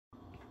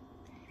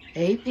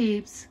Hey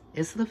peeps,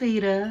 it's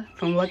LaVeeda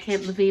from What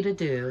Can't LaVeeda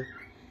Do?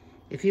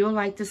 If you would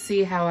like to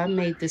see how I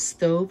made this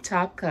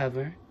stovetop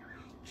cover,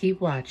 keep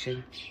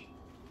watching.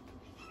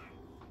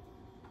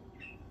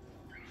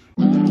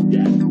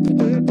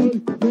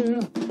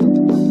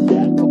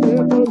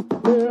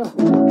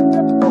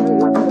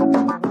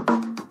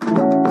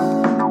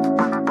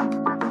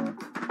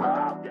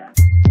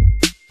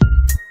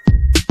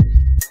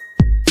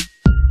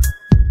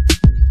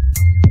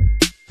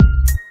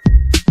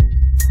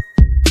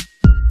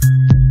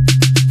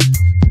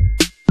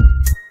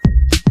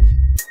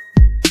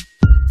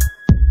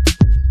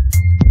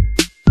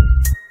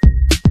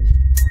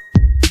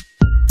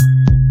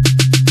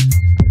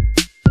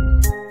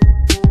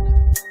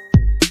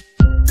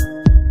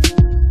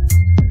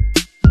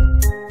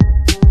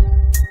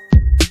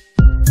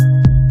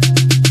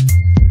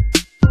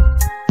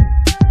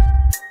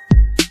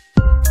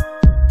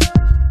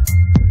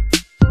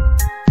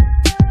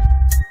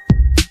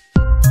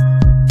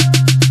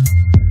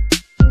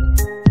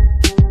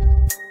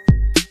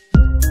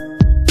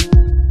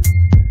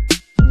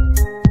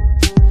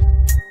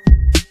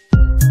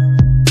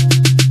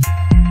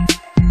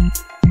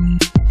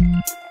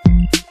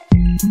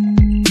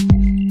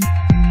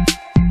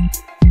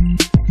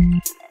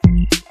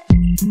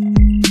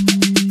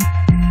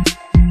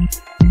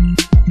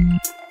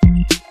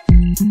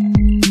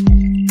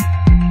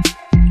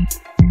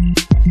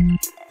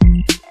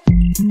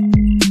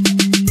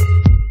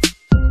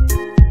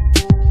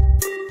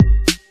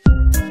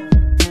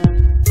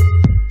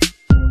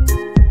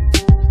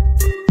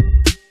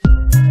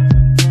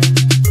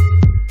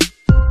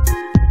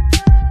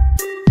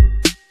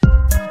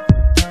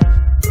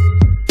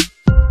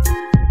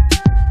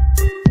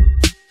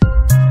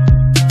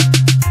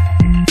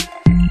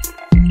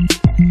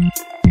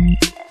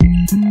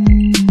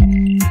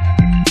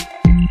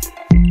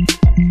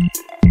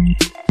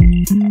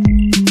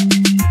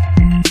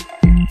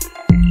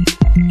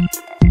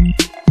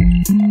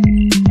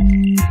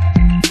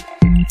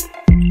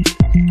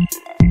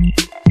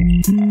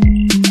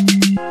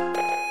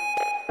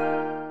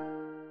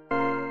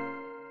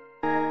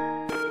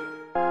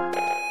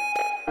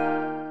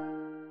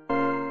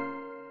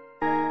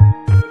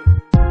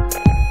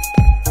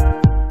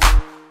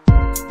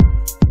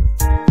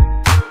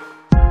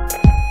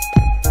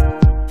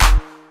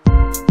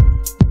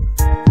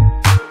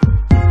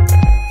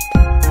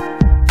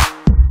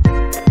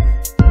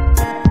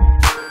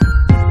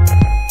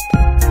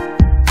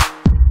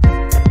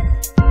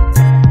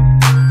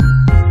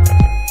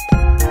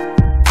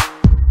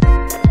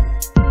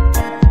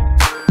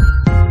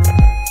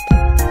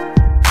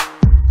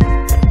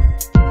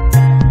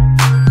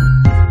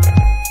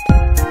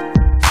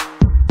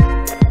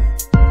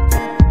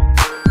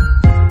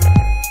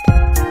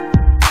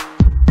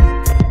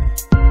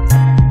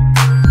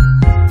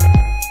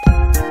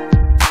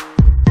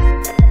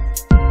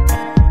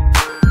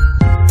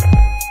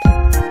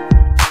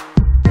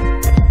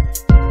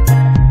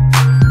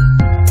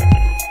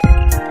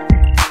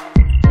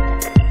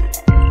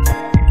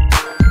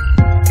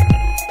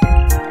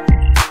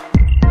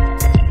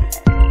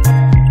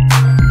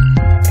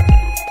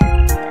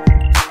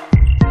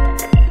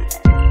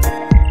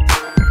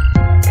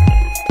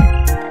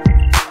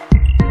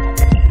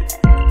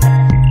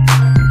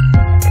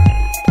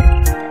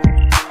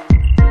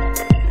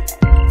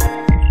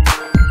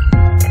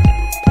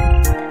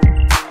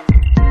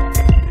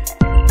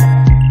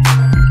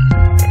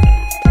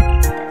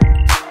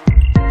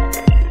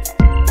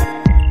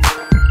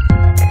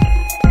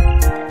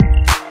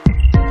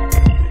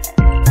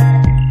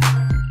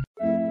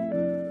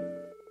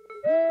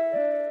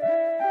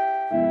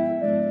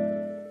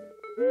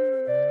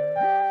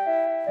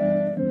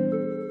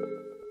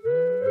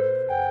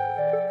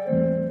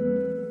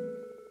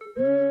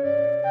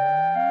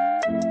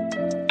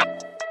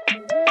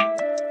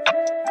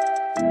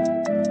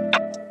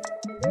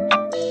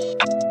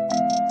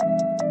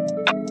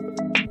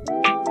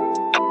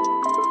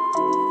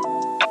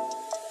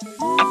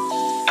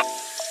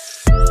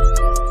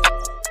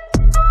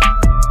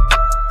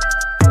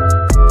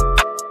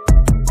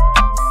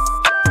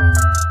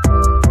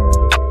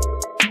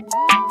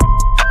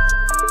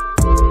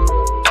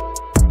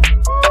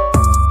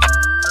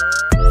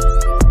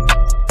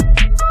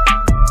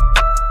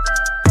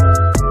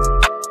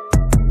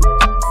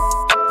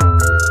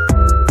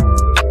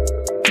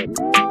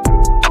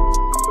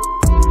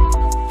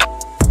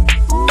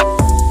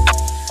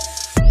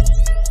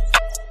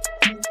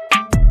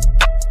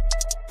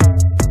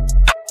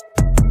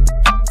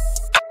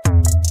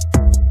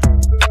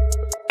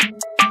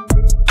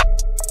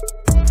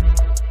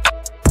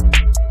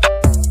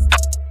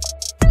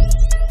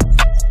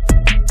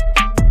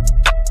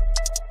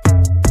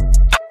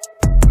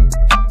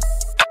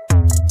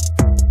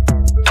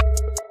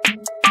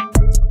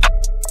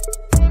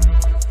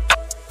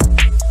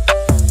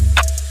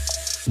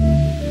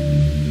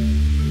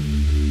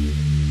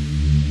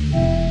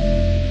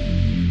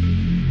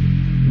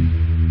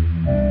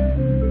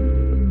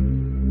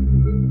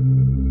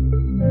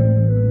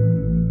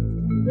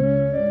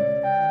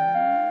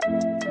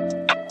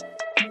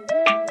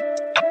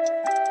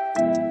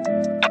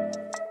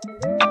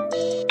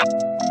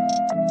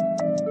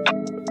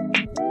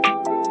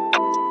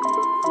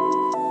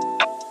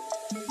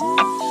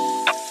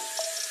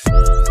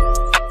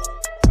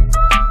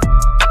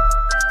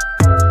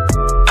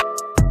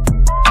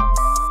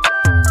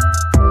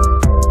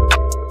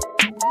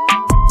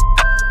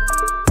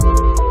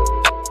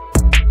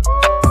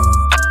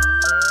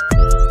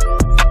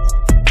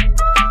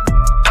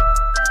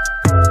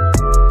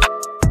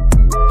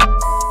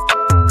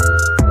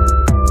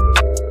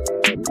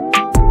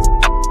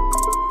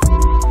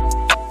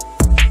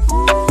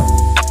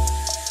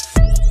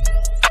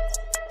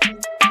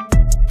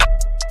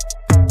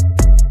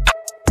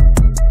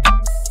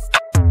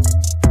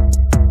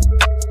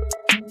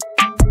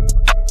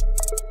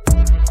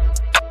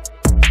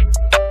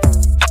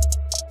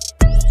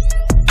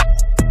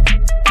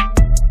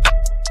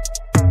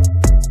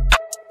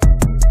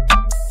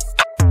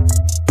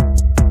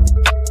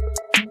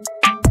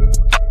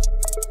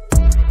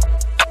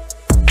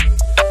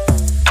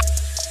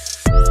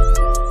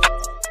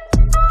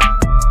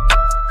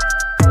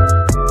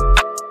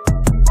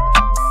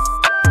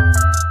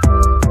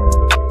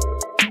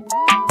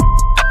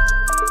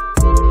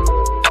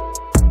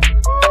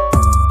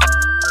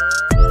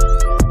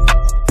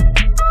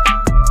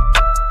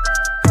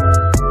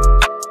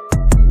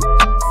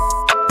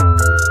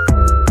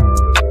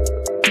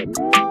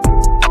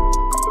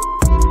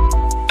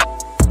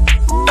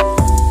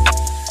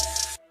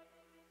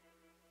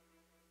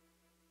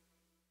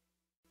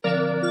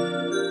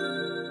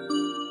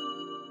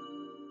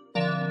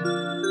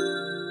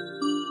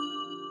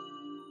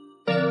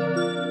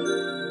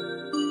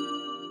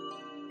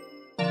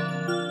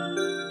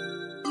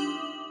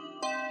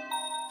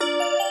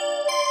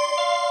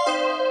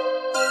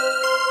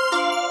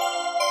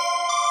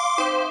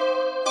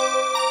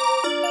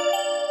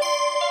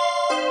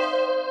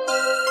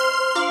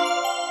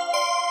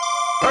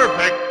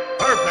 Perfect.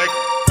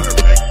 Perfect.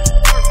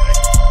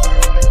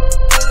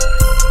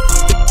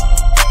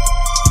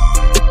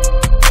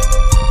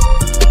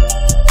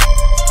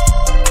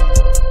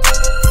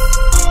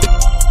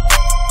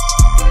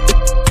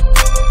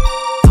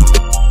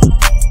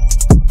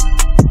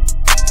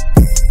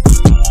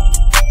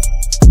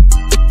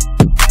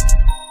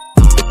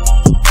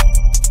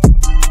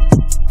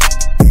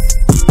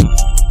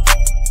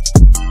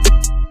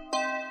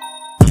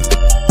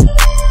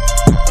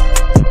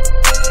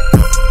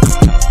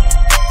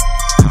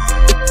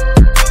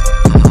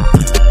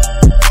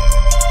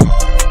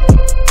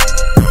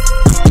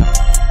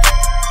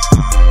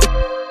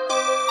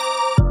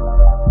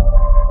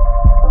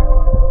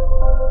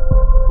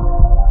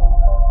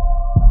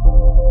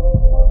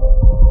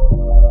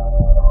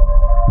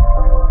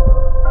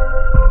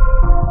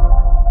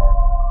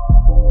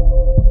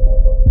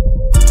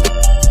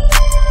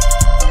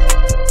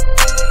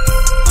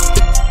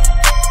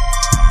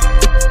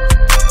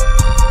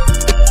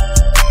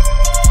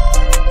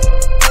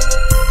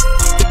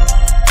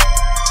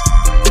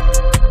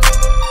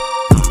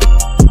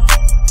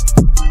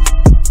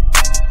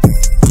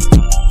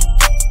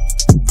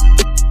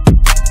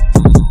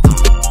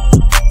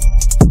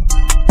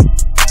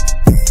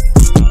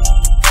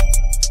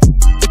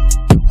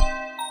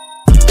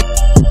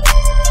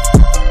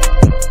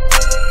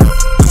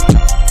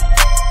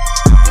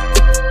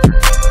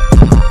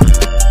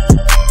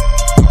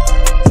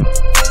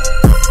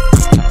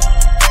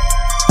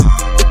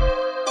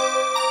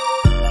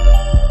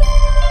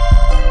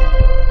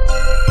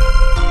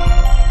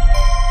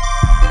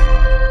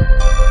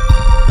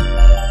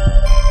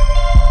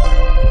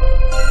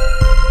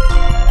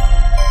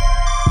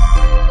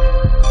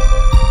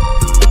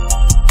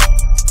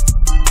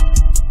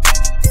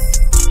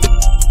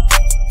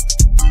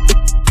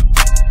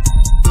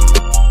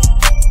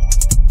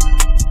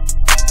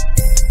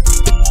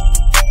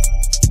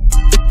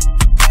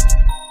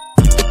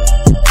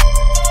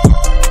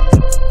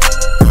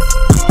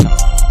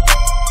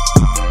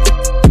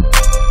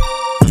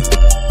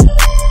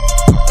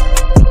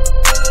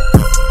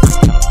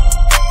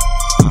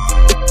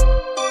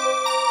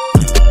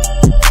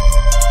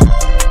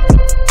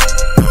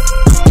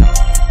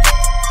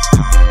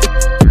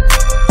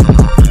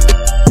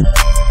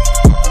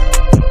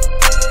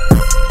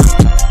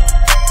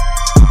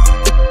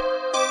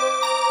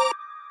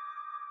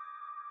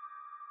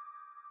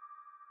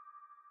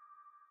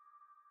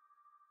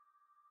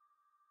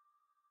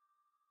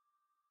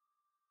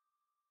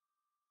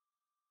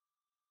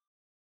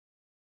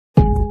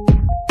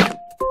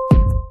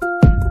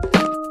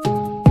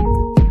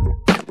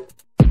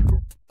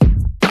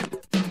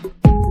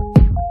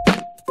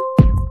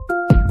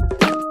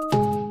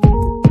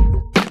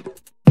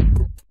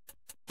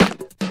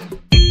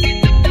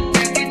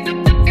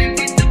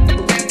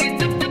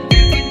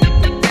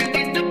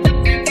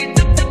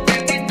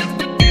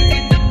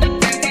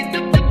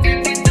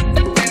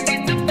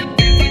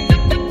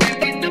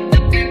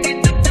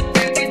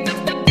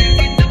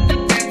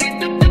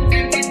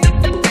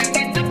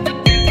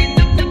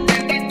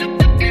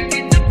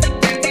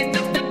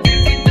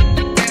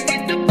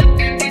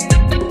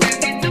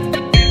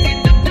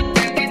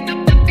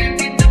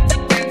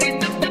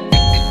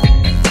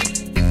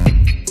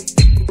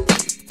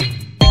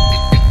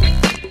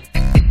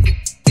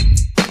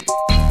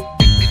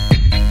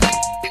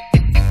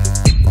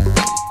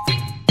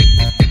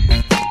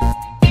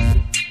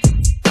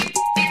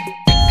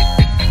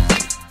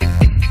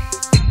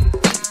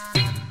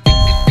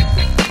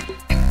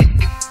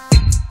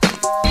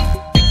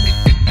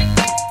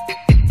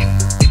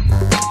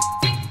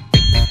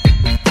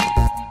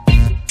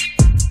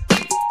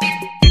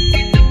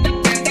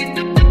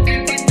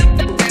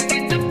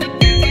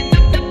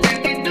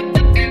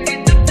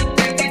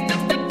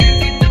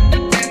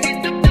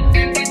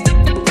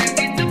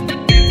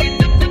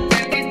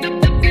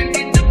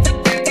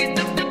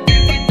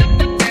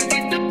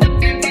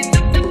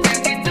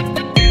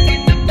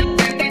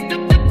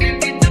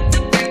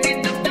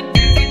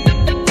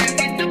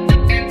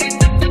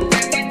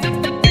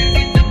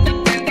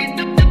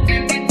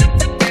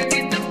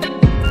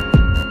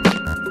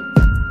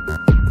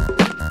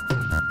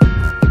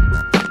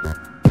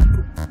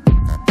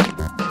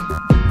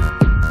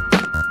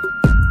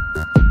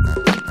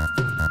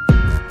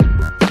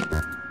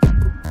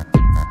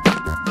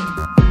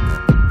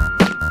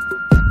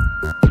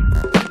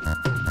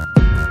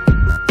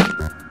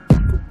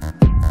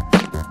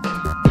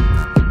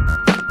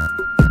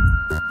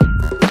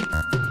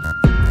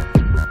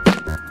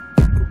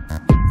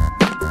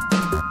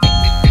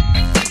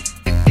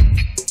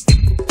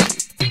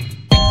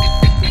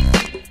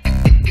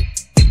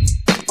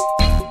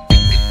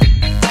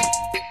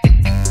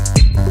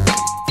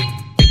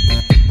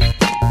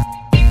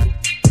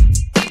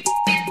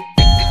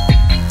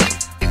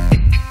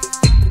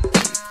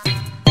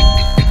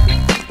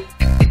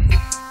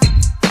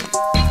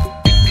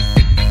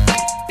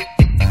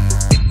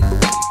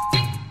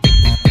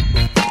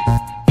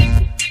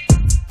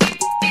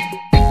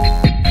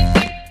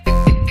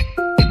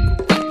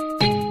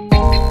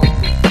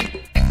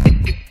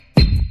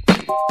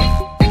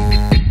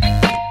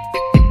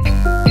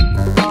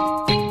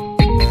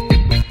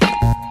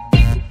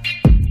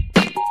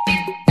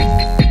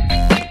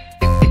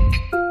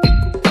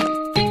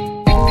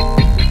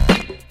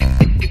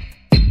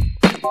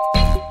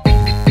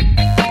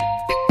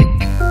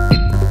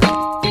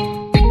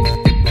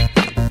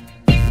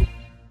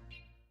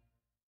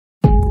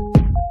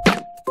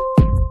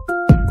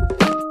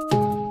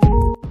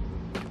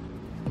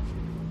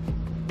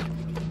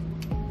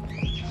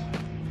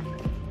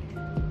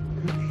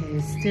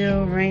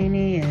 still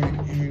rainy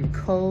and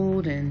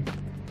cold and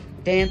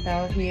damp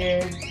out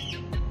here.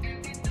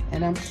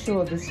 And I'm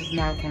sure this is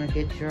not gonna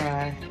get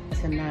dry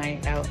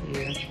tonight out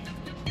here.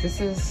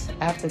 This is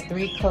after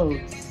 3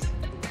 coats.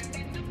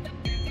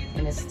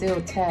 And it's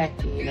still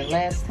tacky. The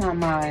last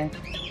time I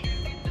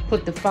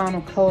put the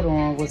final coat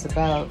on was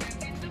about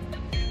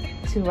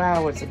 2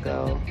 hours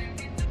ago.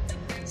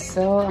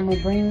 So I'm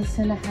gonna bring this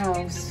in the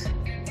house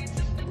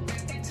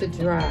to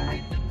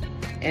dry.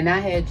 And I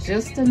had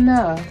just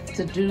enough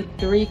to do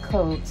 3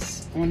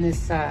 coats on this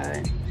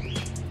side.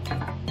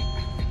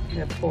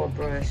 That poor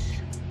brush.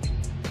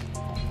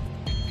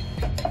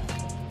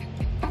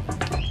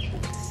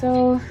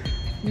 So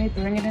let me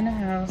bring it in the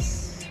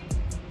house.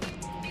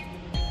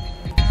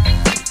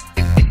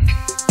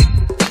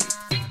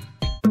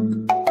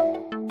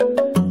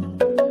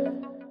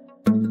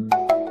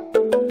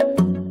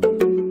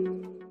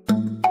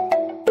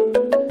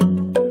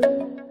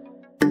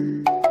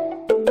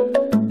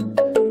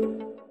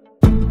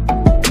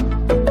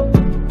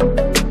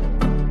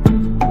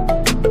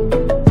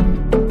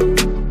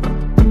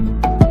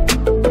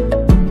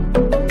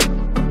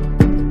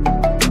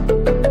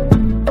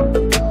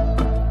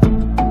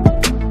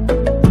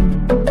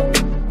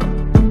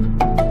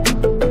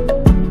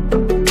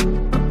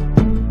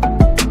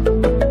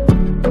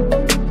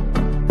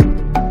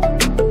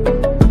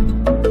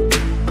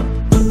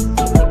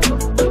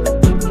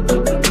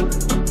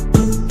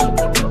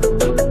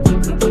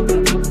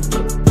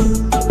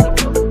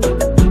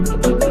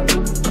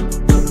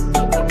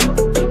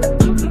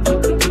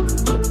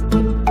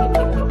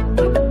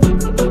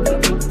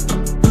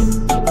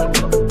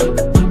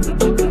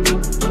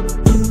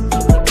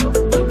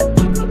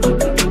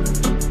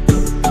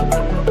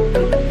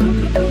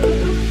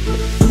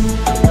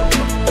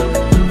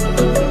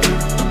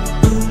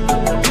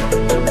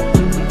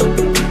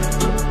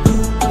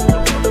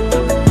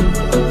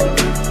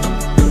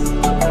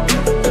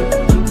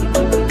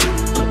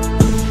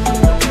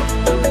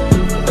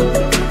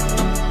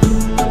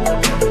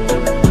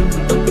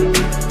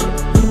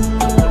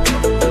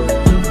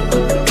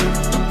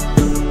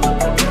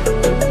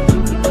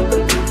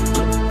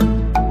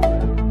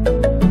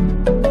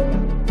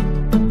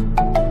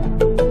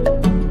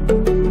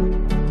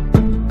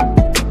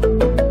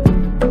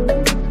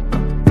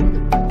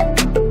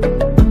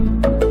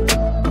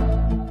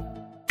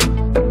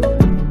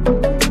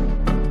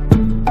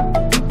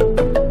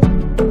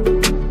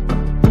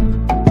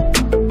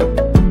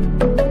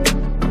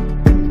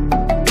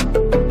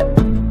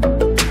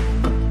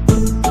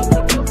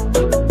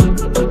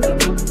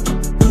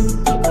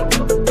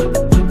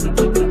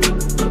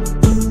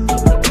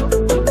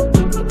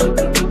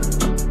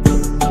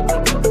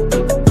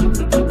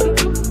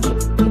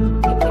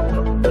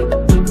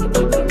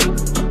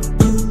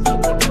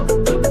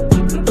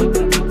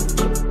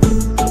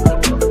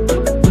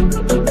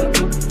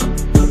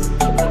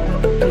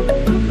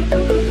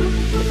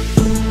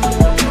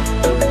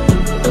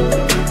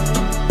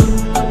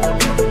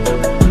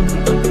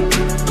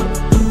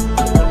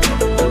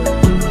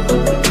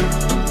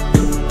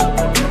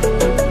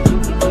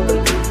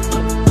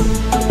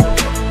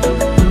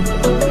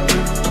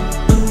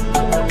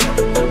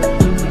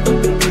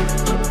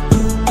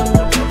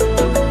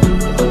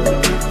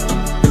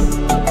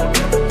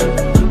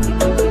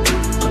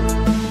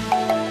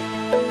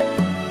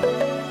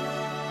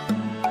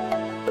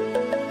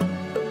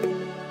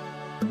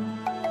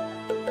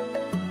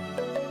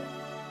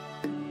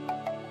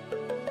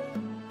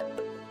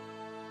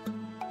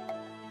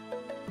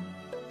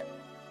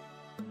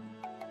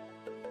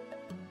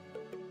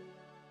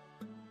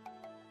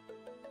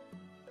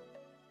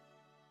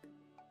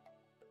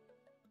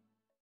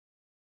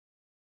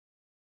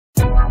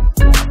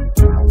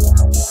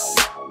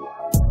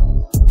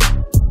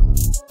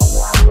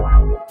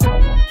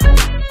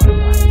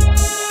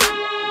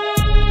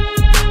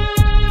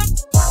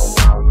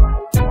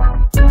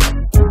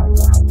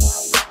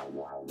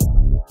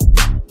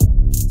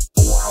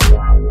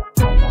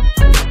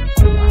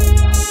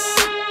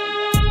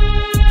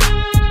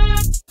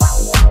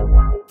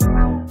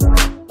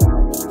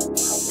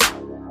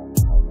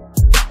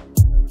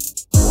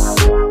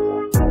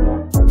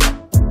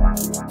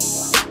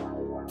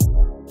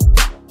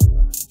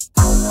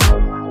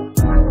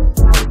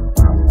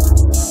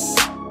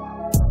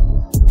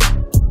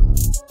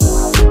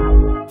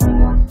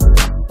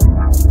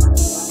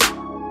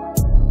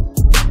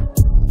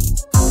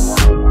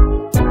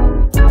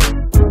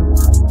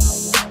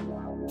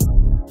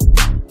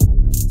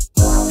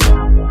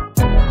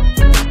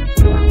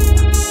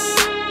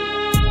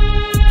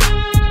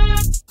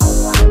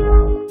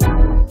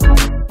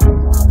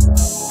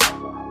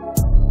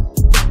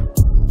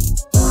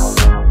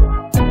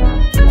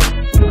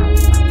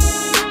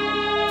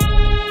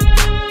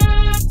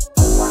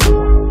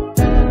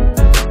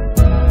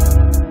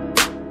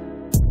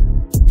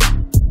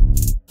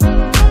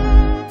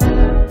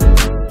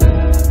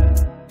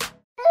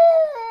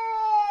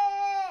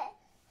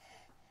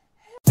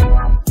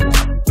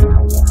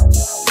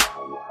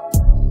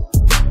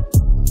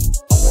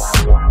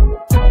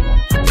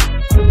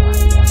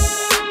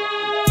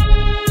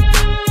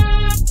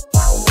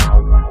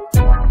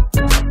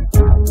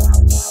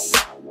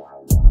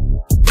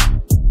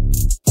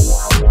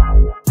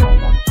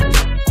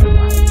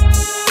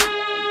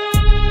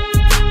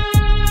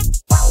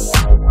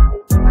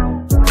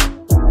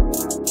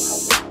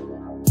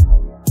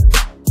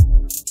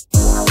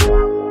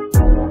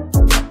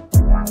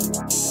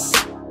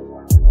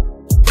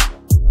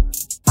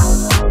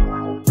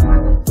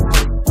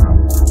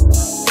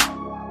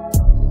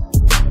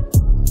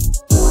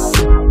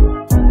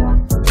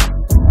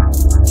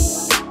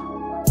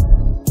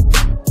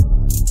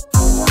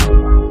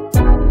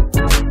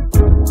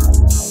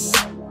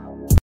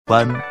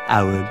 1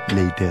 hour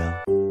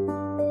later.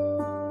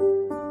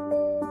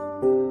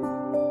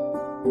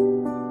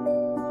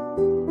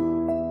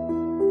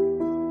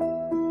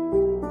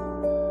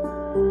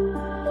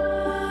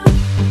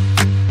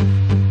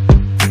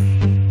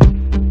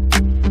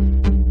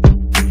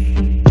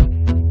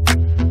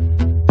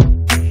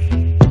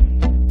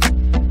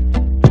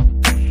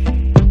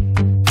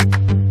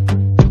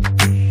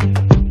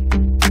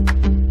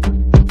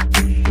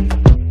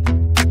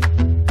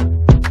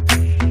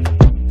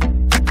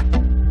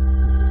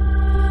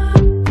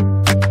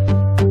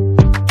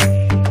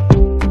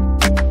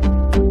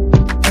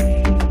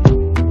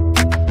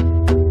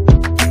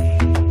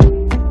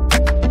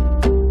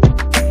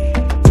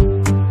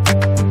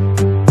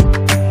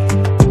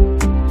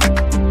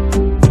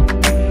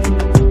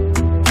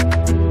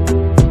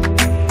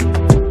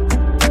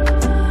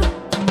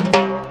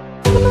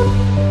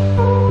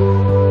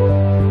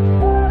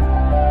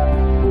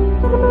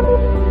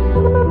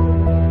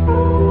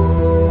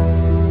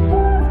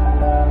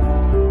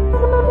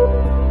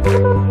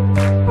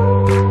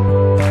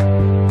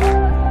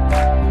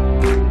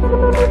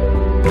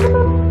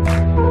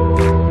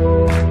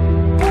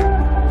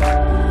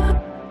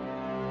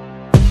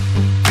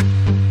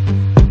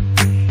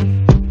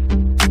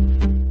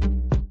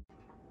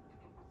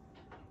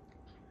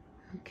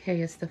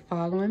 Okay, it's the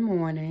following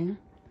morning,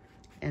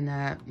 and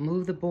I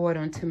moved the board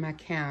onto my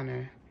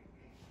counter,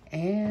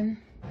 and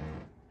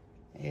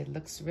it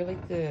looks really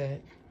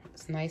good.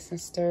 It's nice and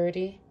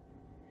sturdy.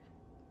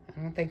 I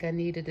don't think I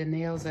needed the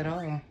nails at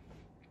all.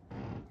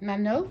 Now,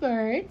 no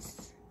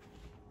birds.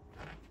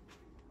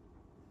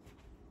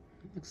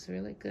 Looks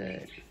really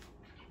good.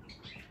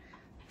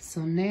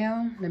 So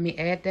now, let me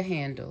add the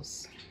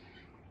handles.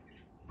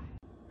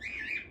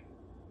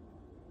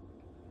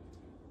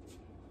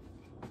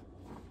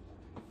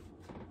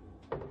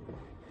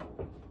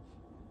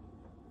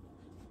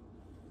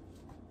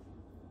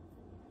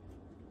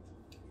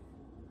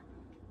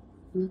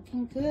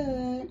 Looking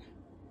good.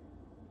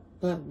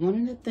 But one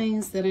of the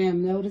things that I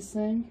am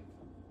noticing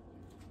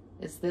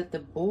is that the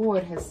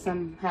board has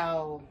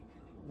somehow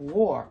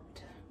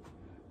warped.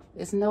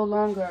 It's no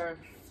longer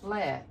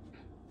flat.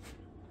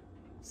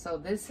 So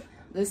this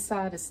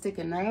side is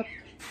sticking up,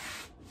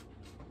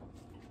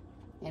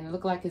 and it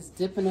looks like it's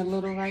dipping a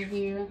little right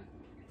here.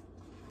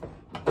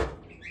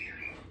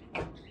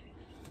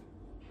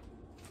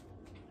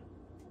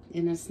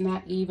 And it's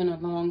not even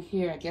along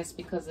here, I guess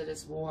because of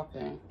this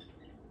warping.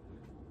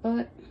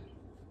 But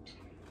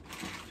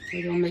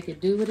we're gonna make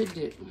it do what it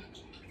do.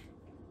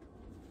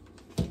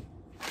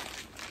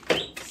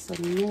 So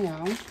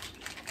now,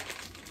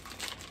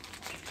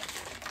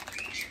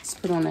 let's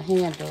put on the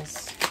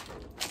handles.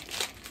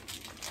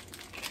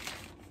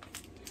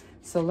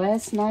 So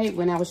last night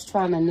when I was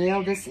trying to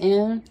nail this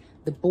in,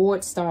 the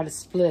board started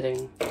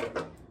splitting.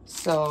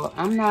 So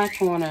I'm not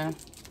gonna,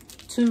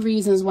 2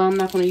 reasons why I'm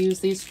not gonna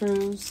use these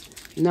screws.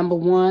 Number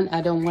 1,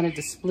 I don't want it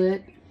to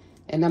split.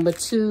 And number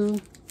 2,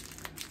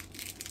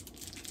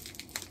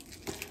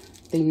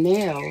 the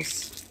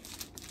nails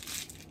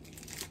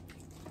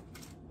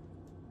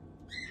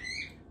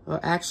are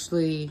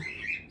actually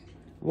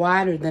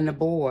wider than the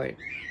board.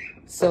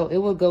 So it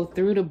will go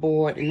through the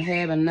board and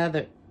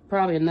have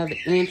probably another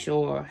inch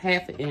or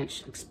half an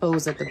inch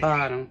exposed at the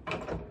bottom.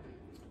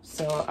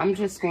 So I'm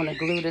just going to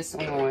glue this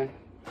on.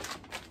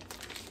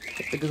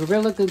 If the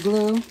Gorilla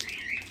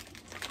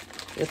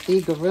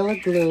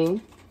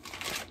Glue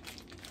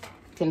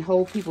can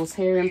hold people's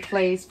hair in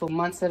place for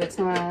months at a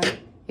time,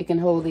 it can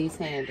hold these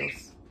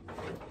handles.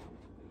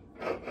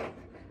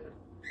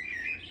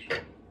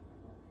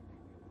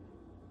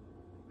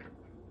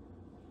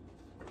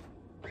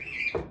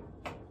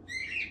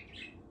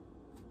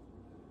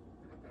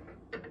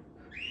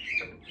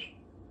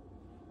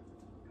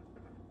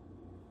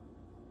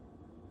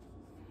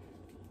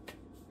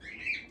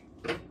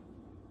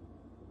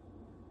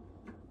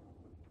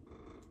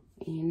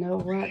 And you know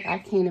what? I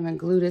can't even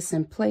glue this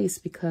in place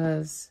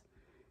because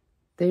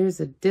there's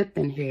a dip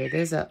in here.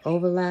 There's an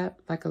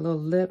overlap, like a little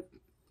lip.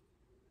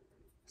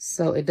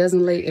 So it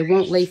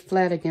won't lay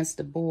flat against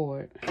the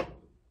board.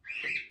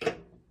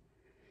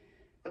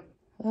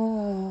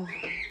 Oh.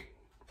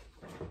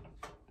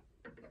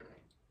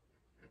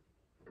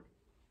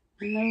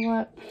 You know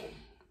what?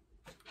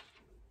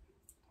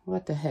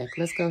 What the heck?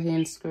 Let's go ahead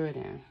and screw it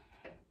in.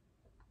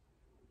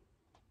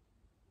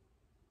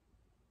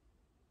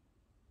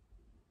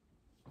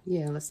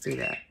 Yeah, let's do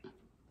that.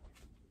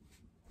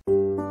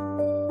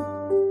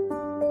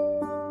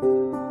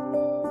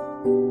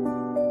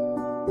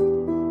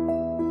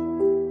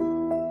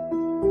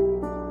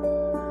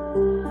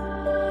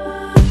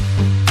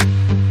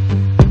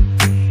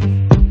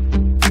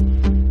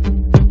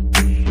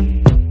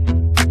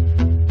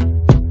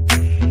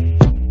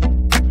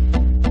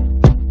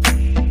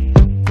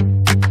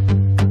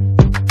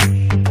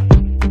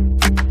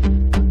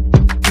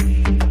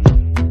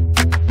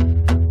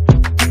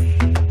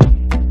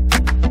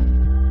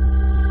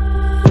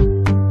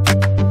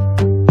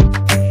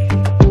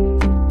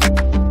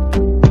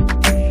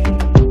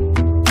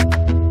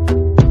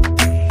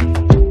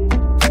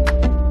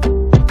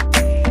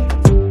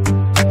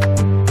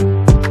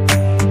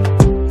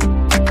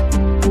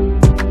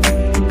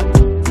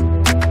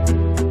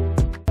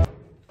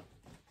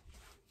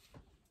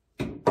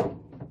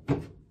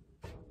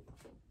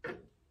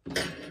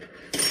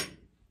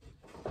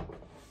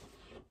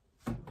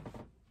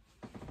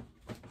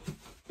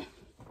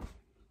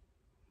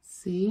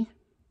 see,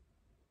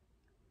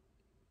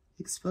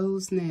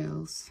 exposed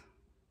nails.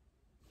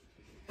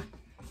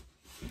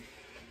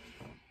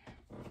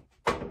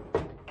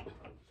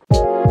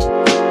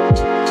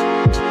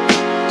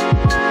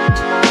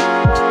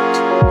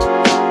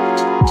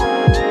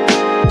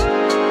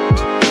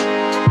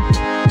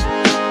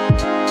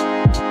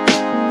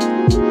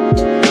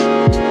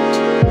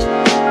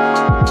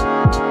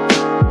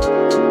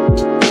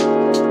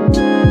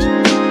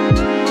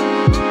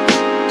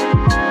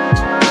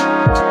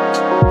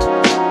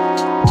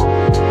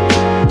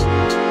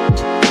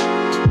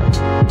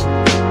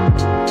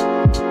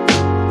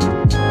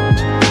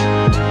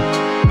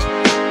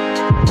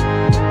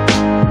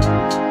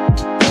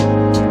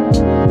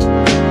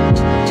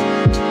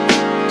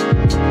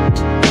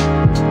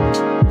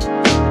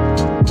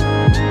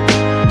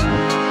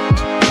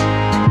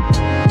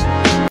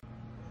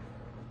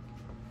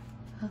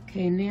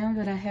 Okay, now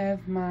that I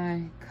have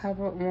my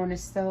cover on the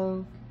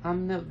stove,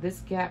 this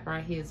gap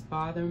right here is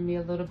bothering me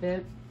a little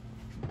bit.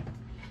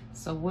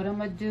 So what I'm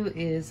gonna do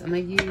is I'm gonna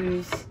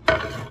use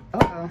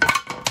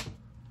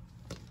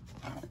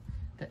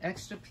the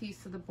extra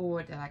piece of the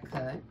board that I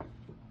cut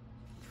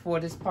for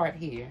this part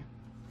here.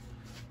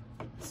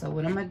 So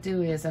what I'm gonna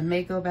do is I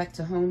may go back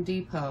to Home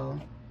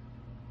Depot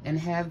and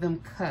have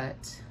them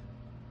cut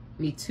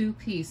me 2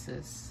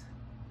 pieces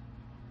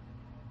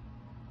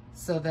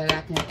so that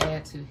I can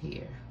add to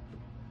here.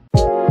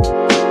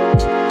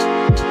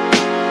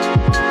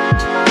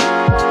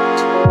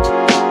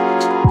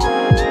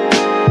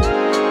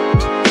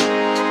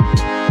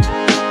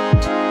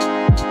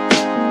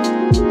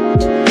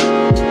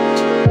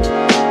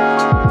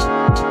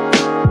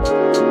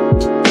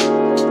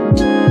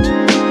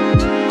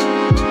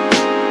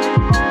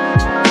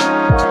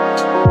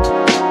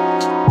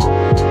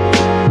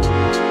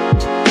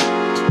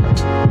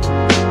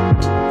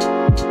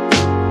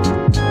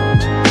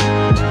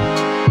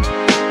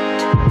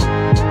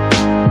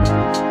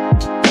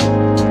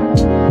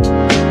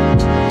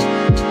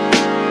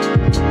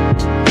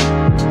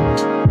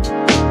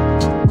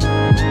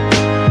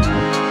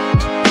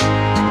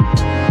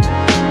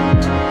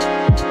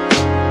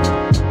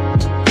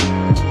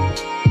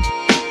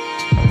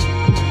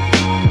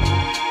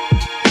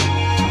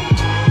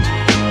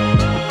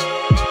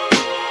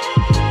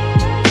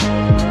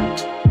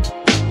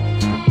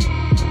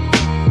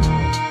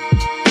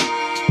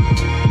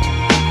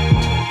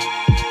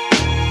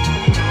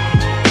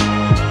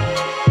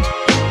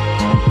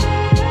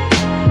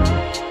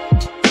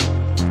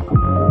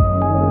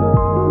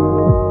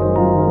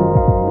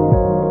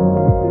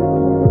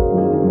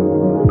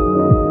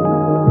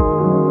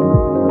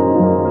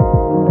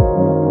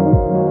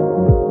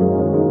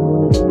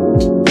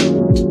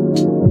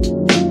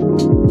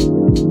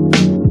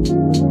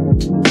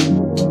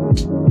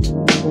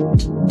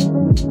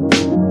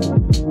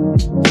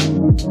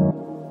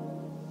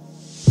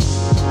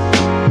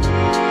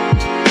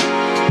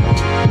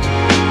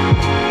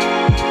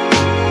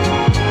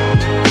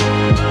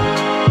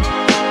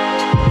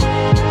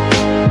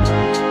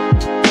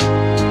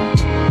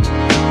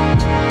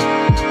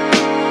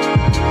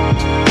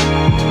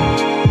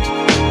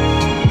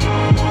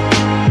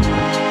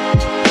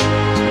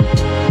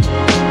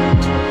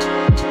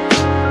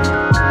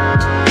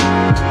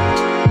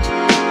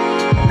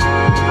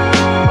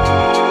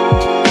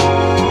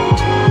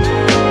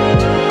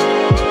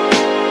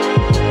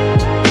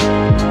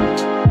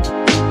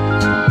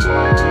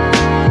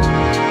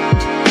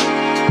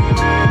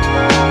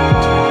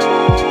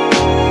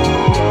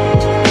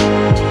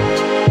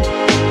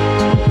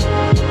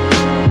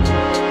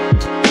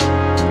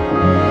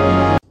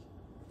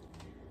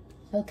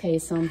 Okay,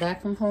 so I'm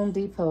back from Home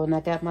Depot and I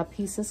got my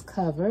pieces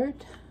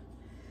covered.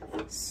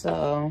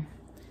 So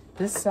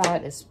this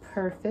side is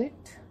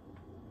perfect.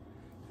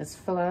 It's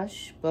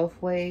flush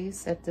both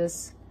ways at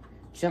this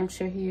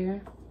juncture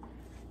here.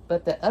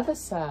 But the other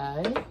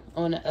side,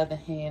 on the other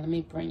hand, let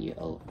me bring you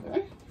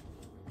over.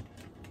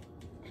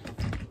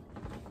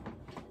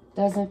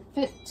 Doesn't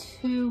fit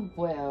too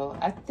well.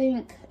 I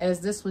think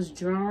as this was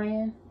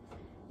drying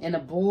and the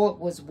board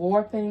was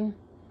warping,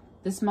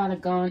 this might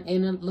have gone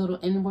in a little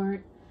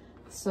inward.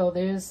 So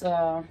there's,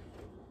 I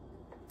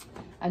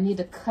need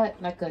to cut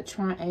like a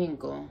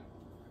triangle.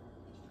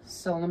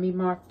 So let me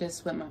mark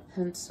this with my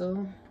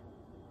pencil.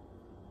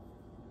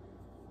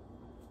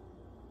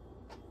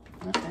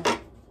 Okay.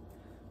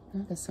 I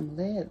got some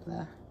lead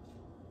left.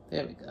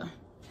 There we go.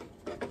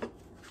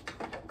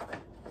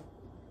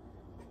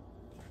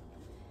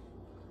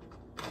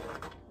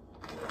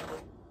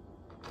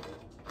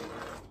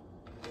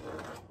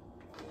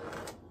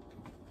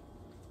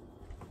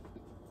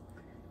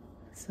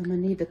 So I'm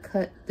gonna need to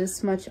cut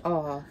this much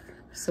off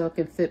so it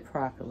can fit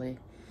properly.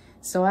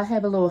 So I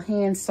have a little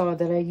hand saw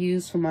that I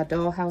use for my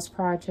dollhouse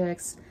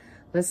projects.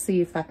 Let's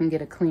see if I can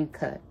get a clean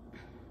cut.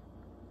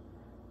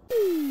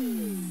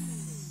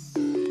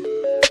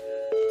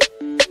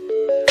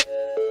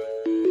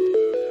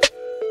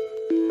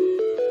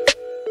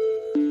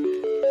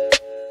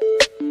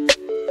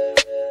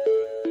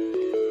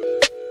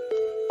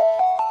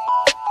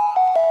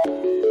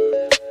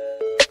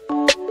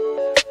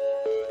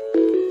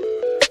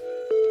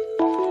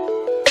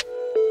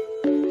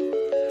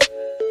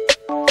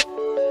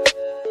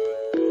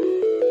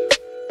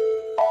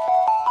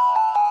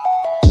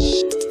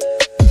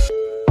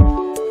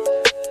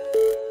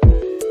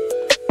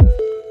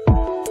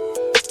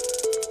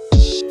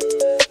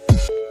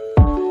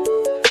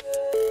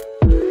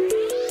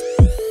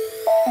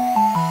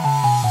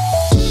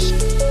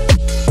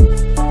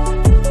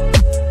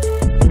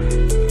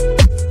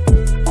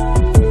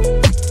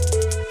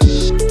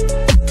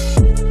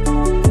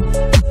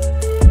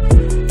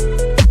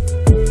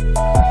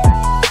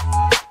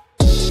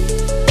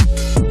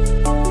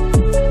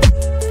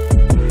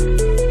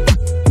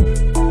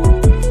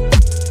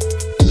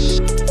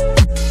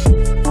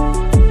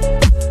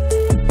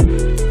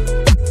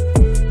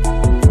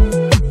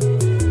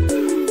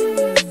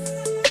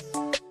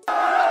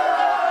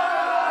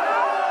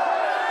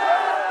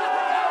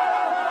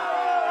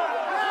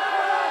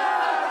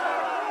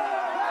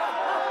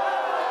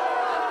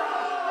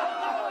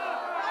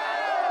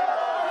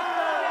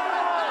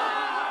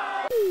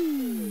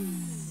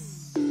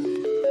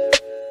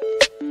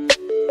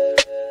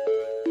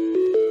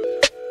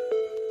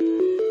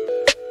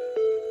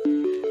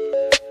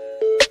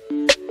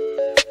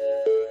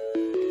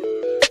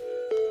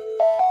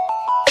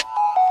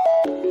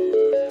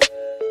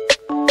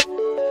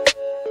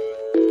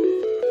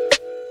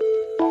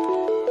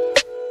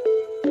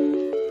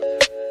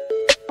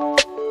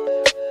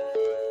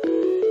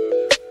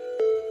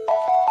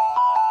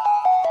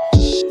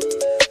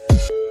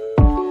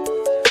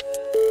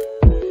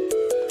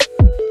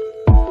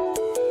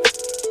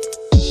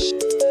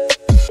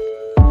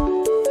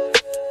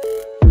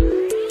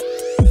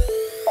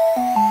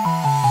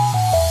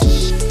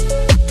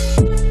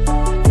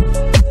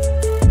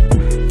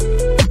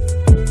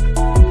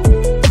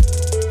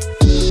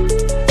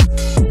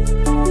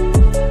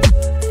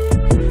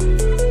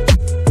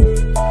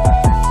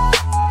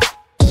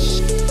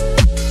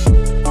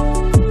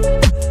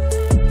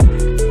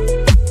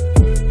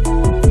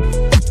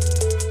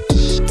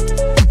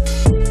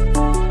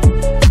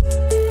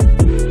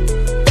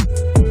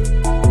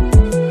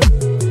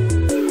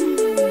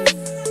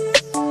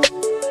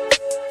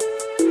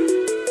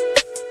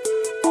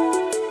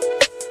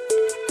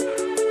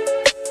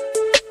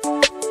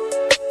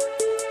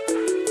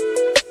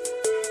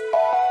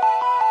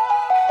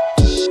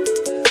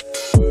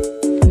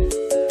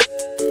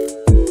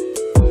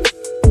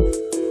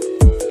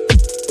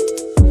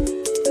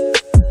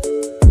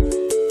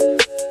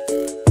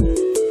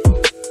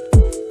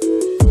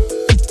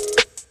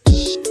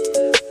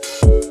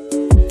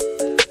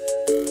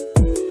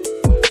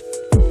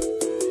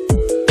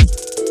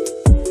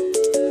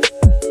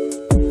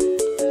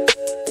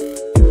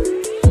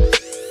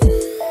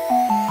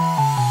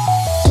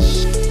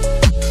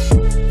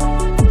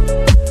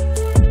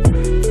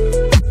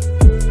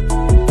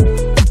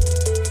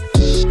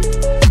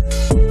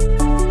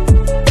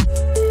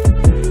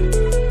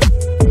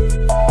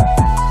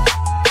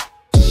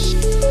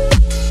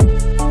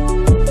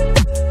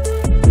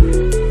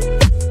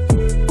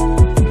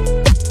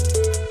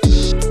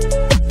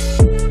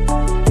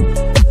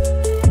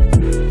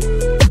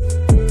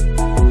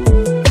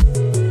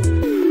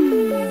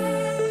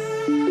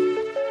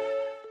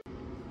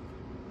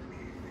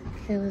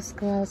 Okay, let's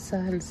go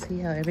outside and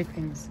see how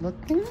everything's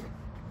looking.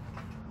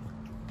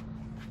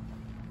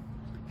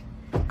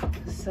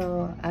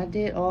 So I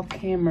did off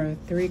camera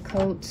 3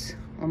 coats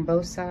on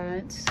both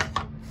sides.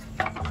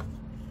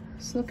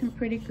 It's looking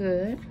pretty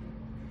good.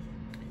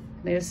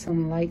 There's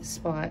some light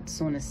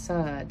spots on the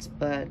sides,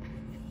 but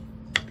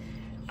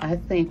I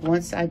think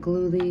once I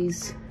glue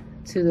these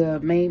to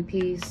the main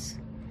piece,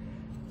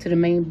 to the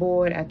main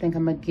board, I think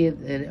I'm gonna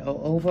give it an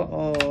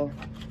overall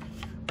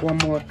 1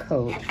 more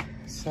coat.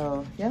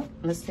 So, yep,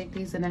 let's take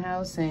these in the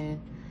house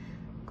and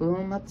glue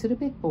them up to the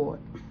big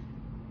board.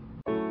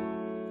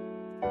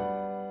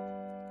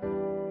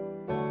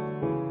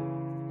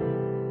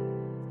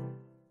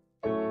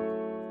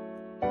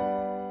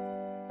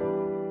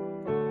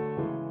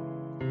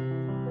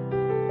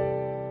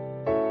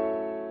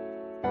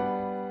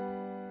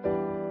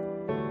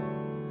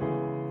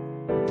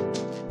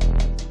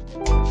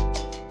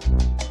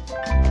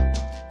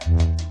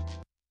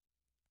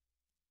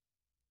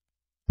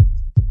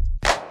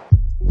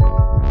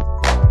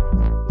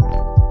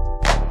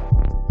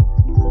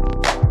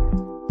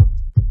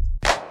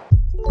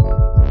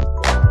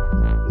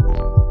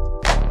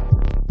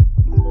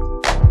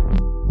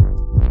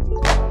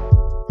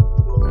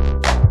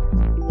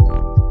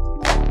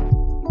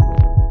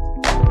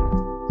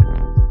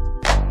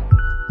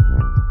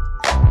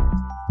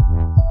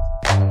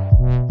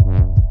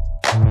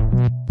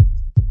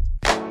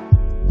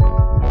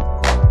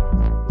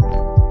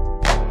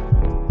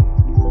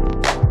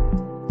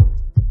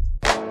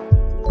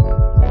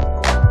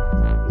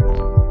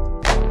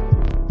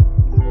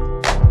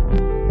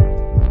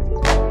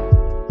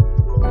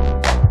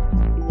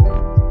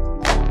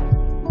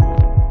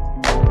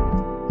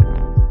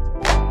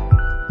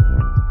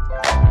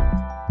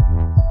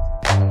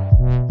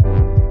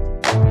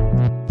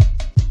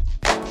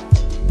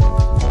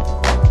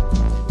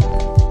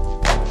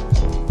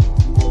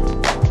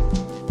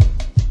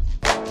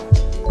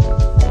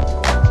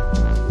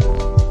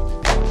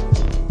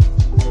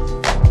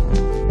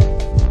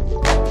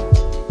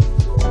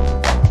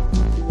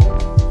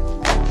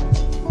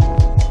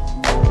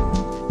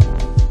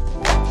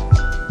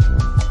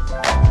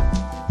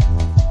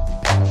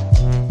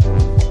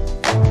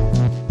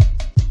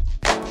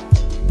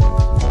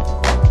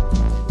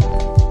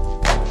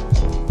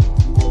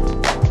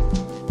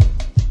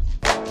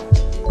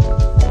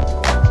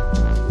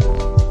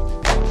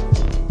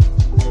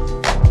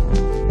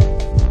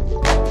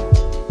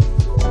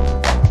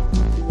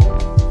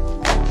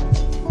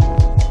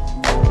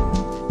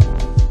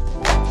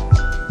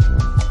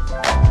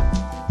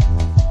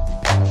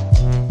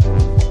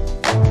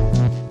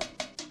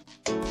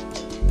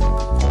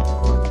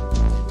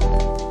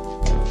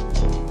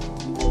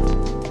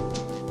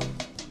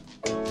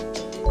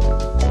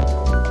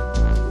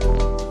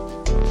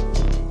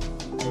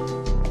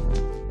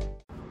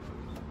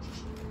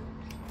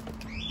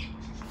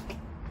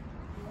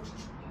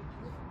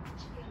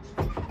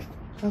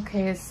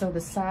 Okay, so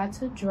the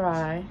sides are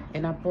dry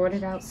and I brought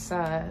it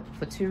outside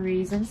for 2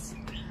 reasons.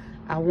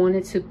 I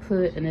wanted to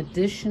put an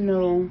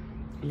additional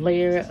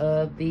layer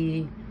of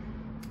the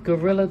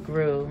Gorilla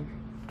Glue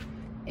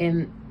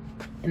in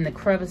the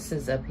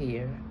crevices up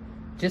here,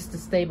 just to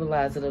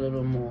stabilize it a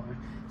little more.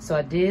 So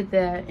I did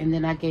that, and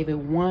then I gave it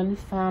 1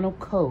 final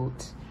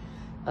coat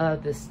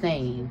of the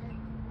stain,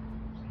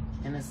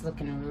 and it's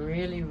looking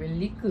really,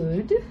 really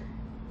good.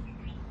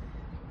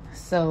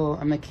 So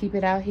I'm gonna keep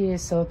it out here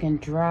so it can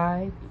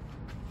dry,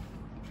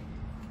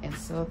 and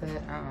so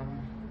that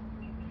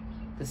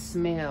the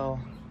smell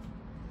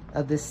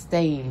of the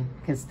stain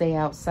can stay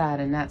outside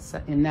and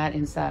not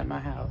inside my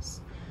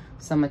house.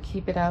 So I'm gonna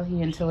keep it out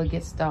here until it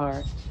gets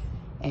dark,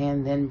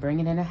 and then bring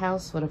it in the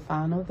house for the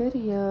final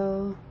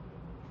video.